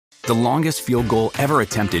The longest field goal ever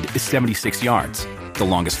attempted is 76 yards. The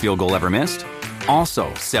longest field goal ever missed?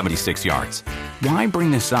 Also 76 yards. Why bring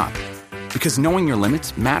this up? Because knowing your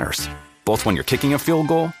limits matters, both when you're kicking a field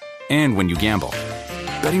goal and when you gamble.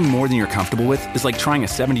 Betting more than you're comfortable with is like trying a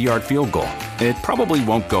 70-yard field goal. It probably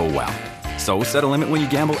won't go well. So set a limit when you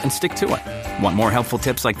gamble and stick to it. Want more helpful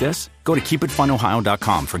tips like this? Go to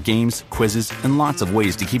keepitfunohio.com for games, quizzes, and lots of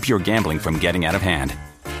ways to keep your gambling from getting out of hand.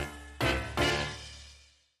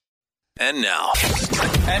 And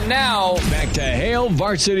now, back to Hail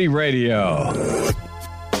Varsity Radio.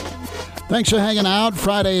 Thanks for hanging out.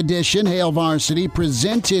 Friday edition, Hail Varsity,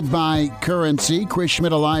 presented by Currency. Chris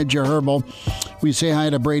Schmidt, Elijah Herbal. We say hi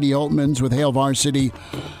to Brady Oltmans with Hail Varsity.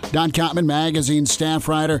 Don Kottman, magazine staff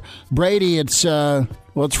writer. Brady, it's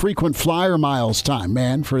frequent flyer miles time,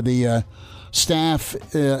 man, for the staff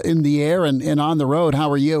in the air and on the road. How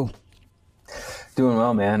are you? Doing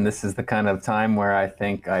well, man. This is the kind of time where I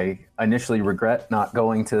think I initially regret not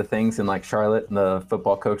going to things in like Charlotte and the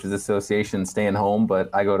Football Coaches Association, staying home, but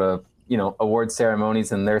I go to award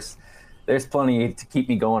ceremonies, and there's plenty to keep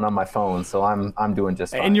me going on my phone, so I'm doing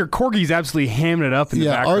just fine. And your corgi's absolutely hamming it up in the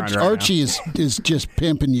background. Archie is just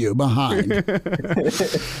pimping you behind.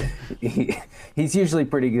 He's usually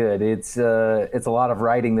pretty good. It's a lot of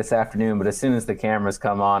writing this afternoon, but as soon as the cameras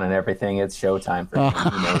come on and everything, it's showtime for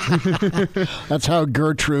him. That's how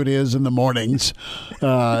Gertrude is in the mornings.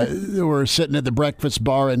 We're sitting at the breakfast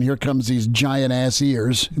bar, and here comes these giant ass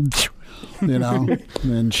ears.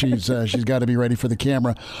 And she's got to be ready for the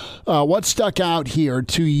camera. What stuck out here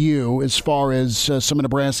to you as far as some of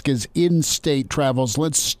Nebraska's in-state travels?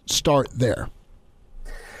 Let's start there.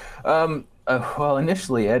 Well,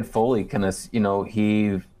 initially Ed Foley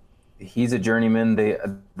he's a journeyman.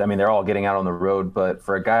 They're all getting out on the road, but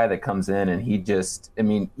for a guy that comes in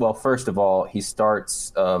and first of all, he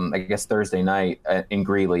starts, Thursday night in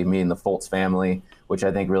Greeley, meeting the Fultz family, which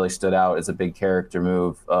I think really stood out as a big character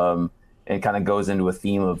move. And kind of goes into a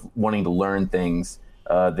theme of wanting to learn things.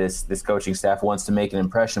 This coaching staff wants to make an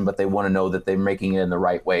impression, but they want to know that they're making it in the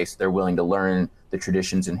right way. So they're willing to learn the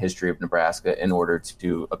traditions and history of Nebraska in order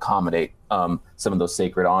to accommodate some of those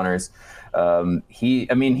sacred honors.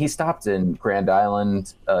 He stopped in Grand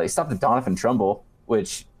Island. He stopped at Doniphan Trumbull,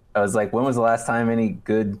 which I was like, when was the last time any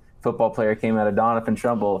good football player came out of Doniphan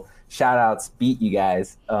Trumbull? Shout outs, beat you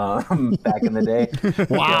guys back in the day.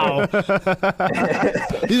 Wow.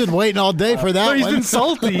 He's been waiting all day for that. No, he's been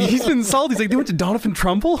salty. He's like, they went to Doniphan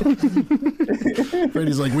Trumbull?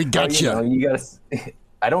 Brady's like, we got you. You gotta,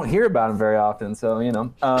 I don't hear about him very often, so,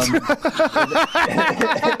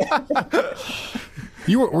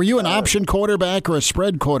 Were you an option quarterback or a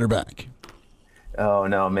spread quarterback? Oh,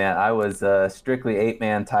 no, man. I was strictly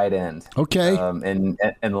 8-man tight end. Okay.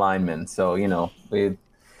 And lineman. So,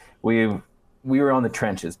 we were on the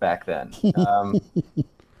trenches back then.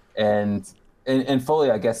 And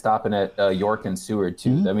Foley, I guess, stopping at York and Seward, too.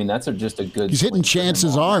 Mm-hmm. I mean, that's just a good... He's hitting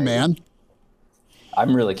chances are, man.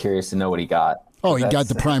 I'm really curious to know what he got. Oh, he got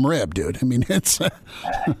the prime rib, dude. I mean, it's...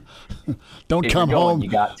 don't come home.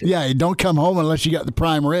 You got to. Yeah, don't come home unless you got the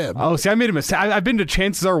prime rib. Oh, see, I made a mistake. I've been to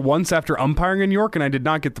Chances Are once after umpiring in York, and I did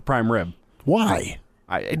not get the prime rib. Why?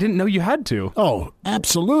 I didn't know you had to. Oh,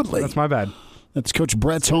 absolutely. That's my bad. That's Coach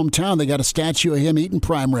Brett's hometown. They got a statue of him eating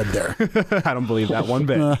prime rib there. I don't believe that one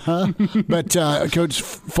bit. But Coach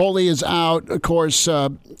Foley is out. Of course,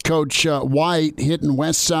 Coach White hitting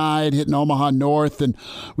West Side, hitting Omaha North, and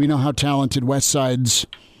we know how talented West Side's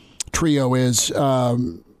trio is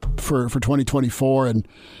for 2024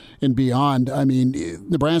 and beyond. I mean,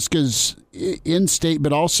 Nebraska's in-state,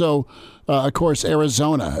 but also, of course,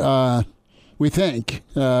 Arizona. We think,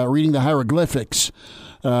 reading the hieroglyphics.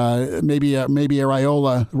 Maybe a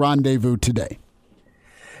Raiola rendezvous today.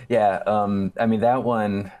 Yeah, that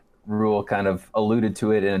one, Rule kind of alluded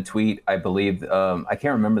to it in a tweet, I believe. I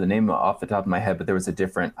can't remember the name off the top of my head, but there was a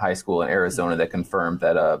different high school in Arizona that confirmed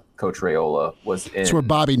that Coach Raiola was in. That's where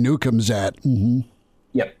Bobby Newcomb's at. Mm-hmm.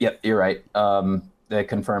 Yep, you're right. That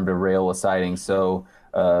confirmed a Raiola sighting. So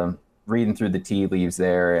reading through the tea leaves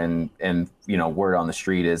there, and word on the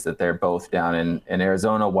street is that they're both down in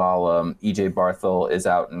Arizona, while EJ Barthel is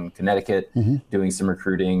out in Connecticut doing some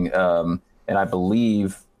recruiting. And I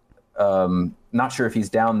believe, not sure if he's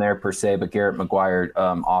down there per se, but Garrett McGuire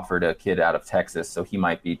offered a kid out of Texas, so he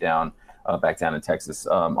might be back down in Texas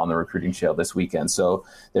on the recruiting trail this weekend. So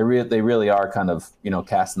they really are kind of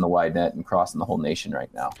casting the wide net and crossing the whole nation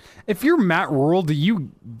right now. If you're Matt Rhule, do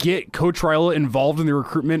you get Coach Raiola involved in the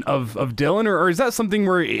recruitment of Dylan, or is that something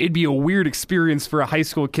where it'd be a weird experience for a high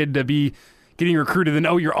school kid to be getting recruited, and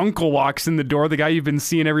your uncle walks in the door, the guy you've been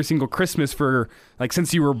seeing every single Christmas for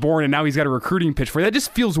since you were born, and now he's got a recruiting pitch for you. That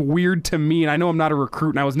just feels weird to me, and I know I'm not a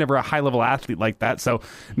recruit, and I was never a high-level athlete like that, so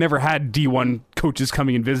never had D1 coaches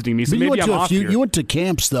coming and visiting me, so maybe I'm off here. You went to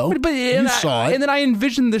camps, though. But you saw it. And then I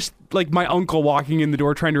envisioned this, my uncle walking in the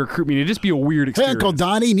door trying to recruit me, and it'd just be a weird experience. Hey, Uncle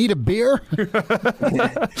Donnie, need a beer?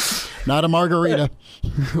 Not a margarita.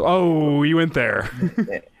 Oh, you went there.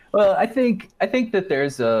 Well, I think that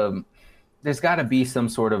there's got to be some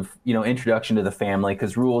sort of introduction to the family,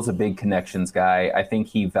 because Rhule's a big connections guy. I think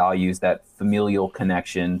he values that familial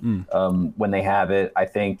connection when they have it. I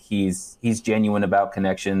think he's genuine about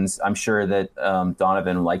connections. I'm sure that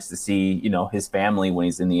Donovan likes to see his family when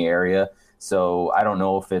he's in the area. So I don't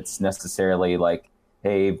know if it's necessarily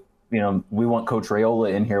hey, we want Coach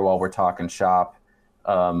Raiola in here while we're talking shop.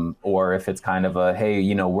 Or if it's kind of a, hey,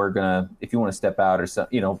 we're gonna, if you want to step out or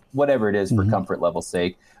something, whatever it is for comfort level's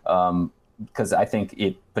sake. Because I think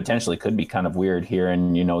it potentially could be kind of weird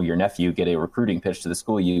hearing, your nephew get a recruiting pitch to the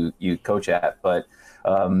school you coach at. But,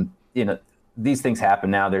 these things happen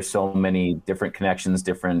now. There's so many different connections,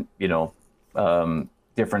 different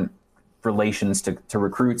relations to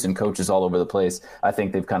recruits and coaches all over the place. I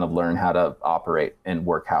think they've kind of learned how to operate and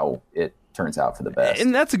work how it turns out for the best.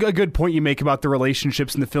 And that's a good point you make about the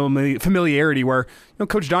relationships and the familiarity where,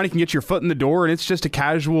 Coach Donnie can get your foot in the door and it's just a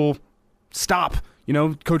casual stop.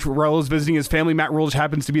 Coach Raiola is visiting his family. Matt Rhule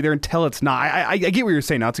happens to be there until it's not. I get what you're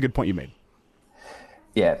saying now. It's a good point you made.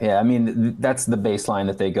 Yeah. I mean, that's the baseline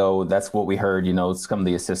that they go. That's what we heard, some of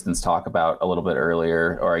the assistants talk about a little bit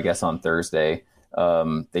earlier, or I guess on Thursday.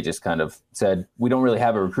 They just kind of said, we don't really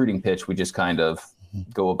have a recruiting pitch. We just kind of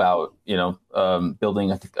go about,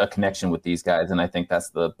 building a connection with these guys. And I think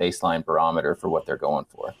that's the baseline barometer for what they're going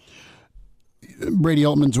for. Brady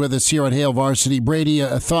Oltmans with us here at Hail Varsity. Brady,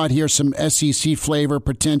 a thought here, some SEC flavor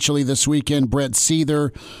potentially this weekend. Brett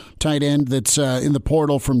Seether, tight end that's in the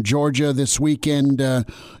portal from Georgia this weekend,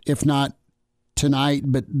 if not tonight,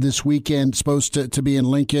 but this weekend, supposed to be in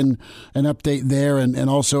Lincoln. An update there, and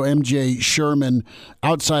also MJ Sherman,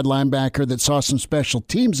 outside linebacker that saw some special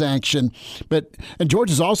teams action. And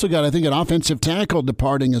Georgia's also got, I think, an offensive tackle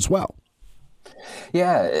departing as well.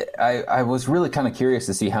 Yeah, I was really kind of curious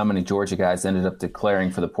to see how many Georgia guys ended up declaring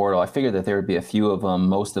for the portal. I figured that there would be a few of them.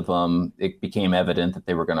 Most of them, it became evident that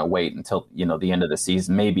they were going to wait until, the end of the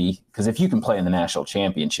season, maybe. Because if you can play in the national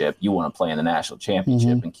championship, you want to play in the national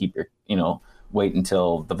championship and keep your, wait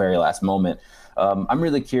until the very last moment. I'm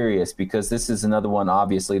really curious because this is another one.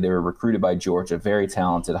 Obviously, they were recruited by Georgia, very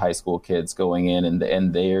talented high school kids going in,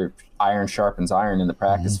 and their iron sharpens iron in the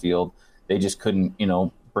practice field. They just couldn't,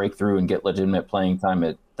 break through and get legitimate playing time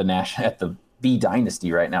at the B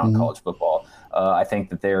dynasty right now in college football. I think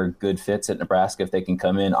that they're good fits at Nebraska if they can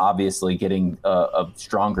come in. Obviously, getting a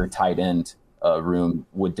stronger tight end room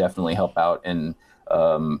would definitely help out and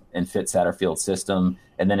fit Satterfield's system.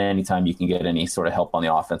 And then anytime you can get any sort of help on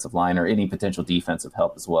the offensive line or any potential defensive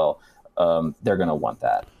help as well, they're going to want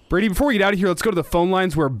that. Brady, before we get out of here, let's go to the phone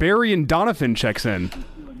lines where Barry and Donovan checks in.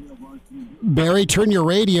 Barry, turn your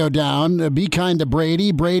radio down. Be kind to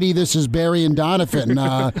Brady. Brady, this is Barry and Donovan.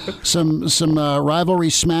 Some rivalry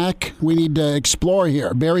smack we need to explore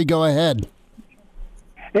here. Barry, go ahead.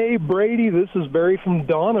 Hey, Brady, this is Barry from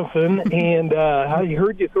Donovan, and I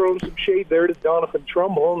heard you throwing some shade there to Donovan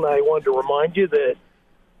Trumbull, and I wanted to remind you that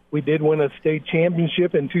we did win a state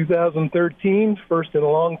championship in 2013, first in a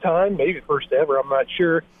long time, maybe first ever, I'm not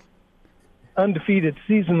sure. Undefeated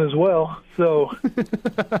season as well, so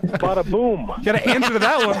bada boom. Got to answer to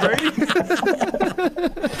that one, Brady.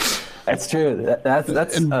 That's true.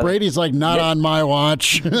 That's and Brady's not on my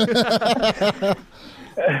watch. No,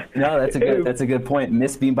 that's a good point.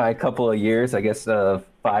 Missed me by a couple of years, I guess 5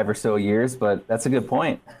 or so years, but that's a good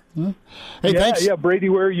point. Hey, thanks. Yeah, Brady,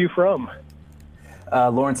 where are you from?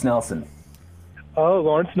 Lawrence Nelson. Oh,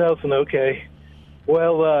 Lawrence Nelson. Okay.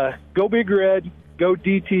 Well, go Big Red, go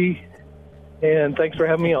DT. And thanks for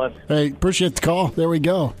having me on. Hey, appreciate the call. There we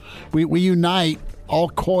go. We unite all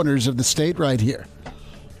corners of the state right here.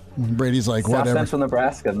 Brady's like, South whatever. Central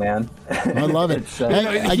Nebraska, man. I love it.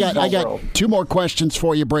 Hey, I got 2 more questions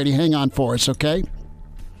for you, Brady. Hang on for us, okay?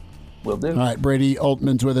 Will do. All right, Brady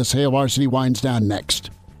Oltmans with us. Hail Varsity winds down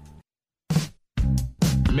next.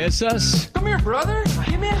 Miss us? Come here, brother.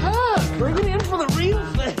 Give me a hug. Bring it in for the real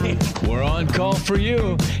thing. We're on call for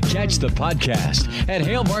you. Catch the podcast at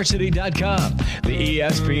HailVarsity.com, the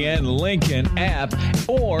ESPN Lincoln app,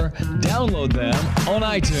 or download them on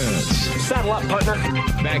iTunes. Saddle up, partner.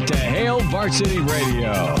 Back to Hail Varsity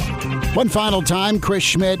Radio. One final time, Chris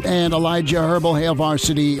Schmidt and Elijah Herbal, Hail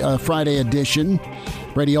Varsity Friday edition.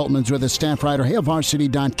 Brady Oltmans with us, staff writer,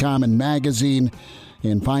 HailVarsity.com and magazine.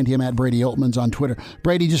 And find him at Brady Oltmans on Twitter.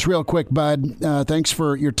 Brady, just real quick, bud, thanks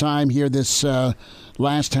for your time here this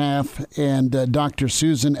last half. And Dr.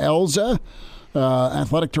 Susan Elza,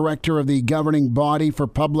 athletic director of the governing body for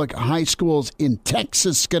public high schools in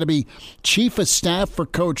Texas, going to be chief of staff for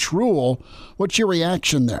Coach Rhule. What's your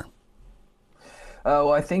reaction there?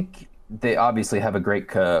 Well, I think they obviously have a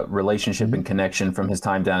great relationship and connection from his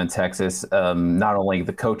time down in Texas. Not only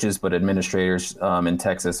the coaches, but administrators in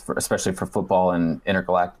Texas, especially for football and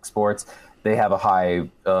intergalactic sports. They have a high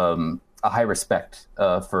respect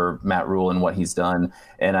for Matt Rhule and what he's done.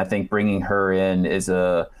 And I think bringing her in is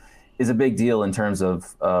a big deal in terms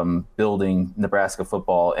of building Nebraska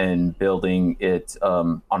football and building it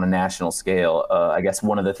on a national scale. I guess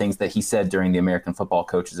one of the things that he said during the American Football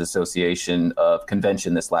Coaches Association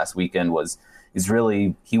convention this last weekend is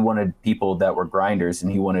really he wanted people that were grinders,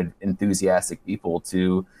 and he wanted enthusiastic people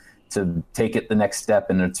to take it the next step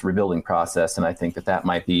in its rebuilding process. And I think that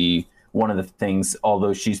might be one of the things,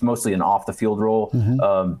 although she's mostly an off-the-field role,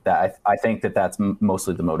 that I think that's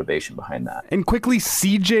mostly the motivation behind that. And quickly,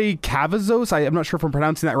 CJ Cavazos, I'm not sure if I'm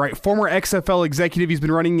pronouncing that right, former XFL executive. He's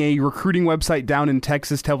been running a recruiting website down in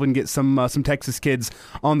Texas to help get some Texas kids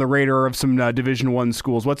on the radar of some Division I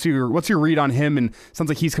schools. What's your read on him? And sounds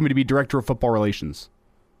like he's coming to be director of football relations.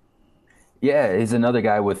 Yeah, he's another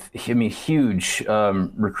guy with huge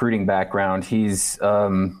recruiting background. He's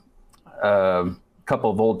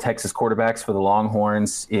couple of old Texas quarterbacks for the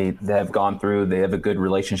Longhorns. They have gone through. They have a good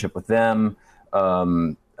relationship with them.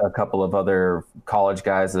 A couple of other college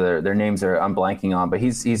guys. Their names I'm blanking on, but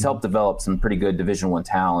he's helped develop some pretty good Division I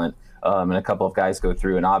talent. And a couple of guys go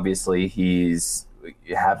through, and obviously has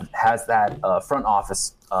that front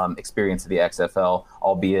office experience of the XFL,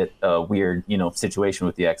 albeit a weird situation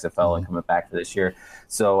with the XFL and coming back to this year.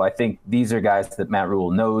 So I think these are guys that Matt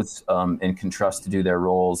Rhule knows and can trust to do their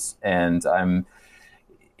roles. And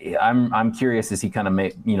I'm curious as he kind of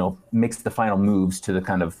makes the final moves to the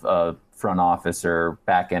kind of front office or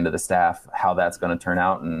back end of the staff, how that's going to turn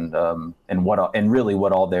out, and really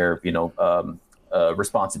what all their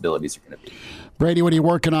responsibilities are going to be. Brady, what are you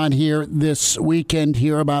working on here this weekend?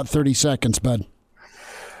 Here, about 30 seconds, bud.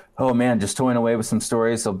 Oh man, just toying away with some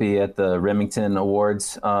stories. I'll be at the Remington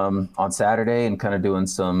Awards on Saturday and kind of doing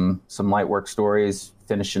some light work stories,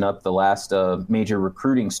 finishing up the last major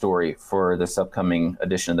recruiting story for this upcoming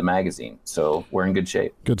edition of the magazine. So we're in good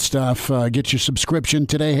shape. Good stuff. Get your subscription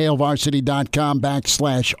today,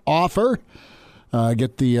 HailVarsity.com/offer.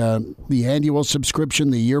 Get the annual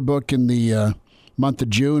subscription, the yearbook in the month of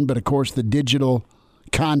June, but of course the digital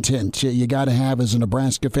content you got to have as a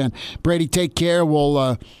Nebraska fan. Brady, take care.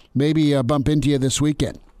 We'll maybe bump into you this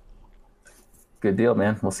weekend. Good deal,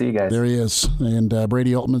 man. We'll see you guys. There he is. And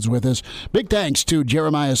Brady Oltman's with us. Big thanks to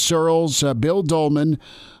Jeremiah Searles, Bill Dolman,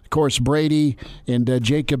 of course, Brady, and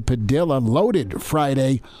Jacob Padilla. Loaded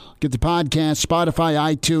Friday. Get the podcast, Spotify,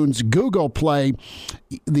 iTunes, Google Play.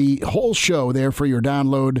 The whole show there for your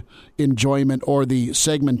download enjoyment, or the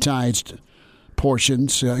segmentized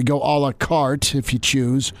portions. Go a la carte if you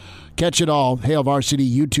choose. Catch it all. Hail Varsity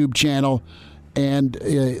YouTube channel and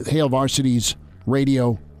Hail Varsity's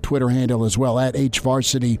radio Twitter handle as well, at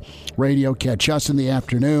HVarsity Radio. Catch us in the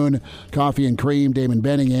afternoon. Coffee and Cream, Damon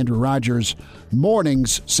Benning, Andrew Rogers.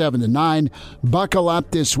 Mornings, 7 to 9. Buckle up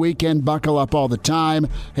this weekend. Buckle up all the time.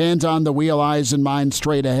 Hands on the wheel, eyes and mind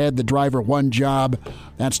straight ahead. The driver, one job.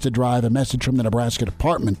 That's to drive. A message from the Nebraska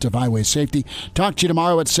Department of Highway Safety. Talk to you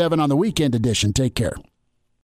tomorrow at 7 on the weekend edition. Take care.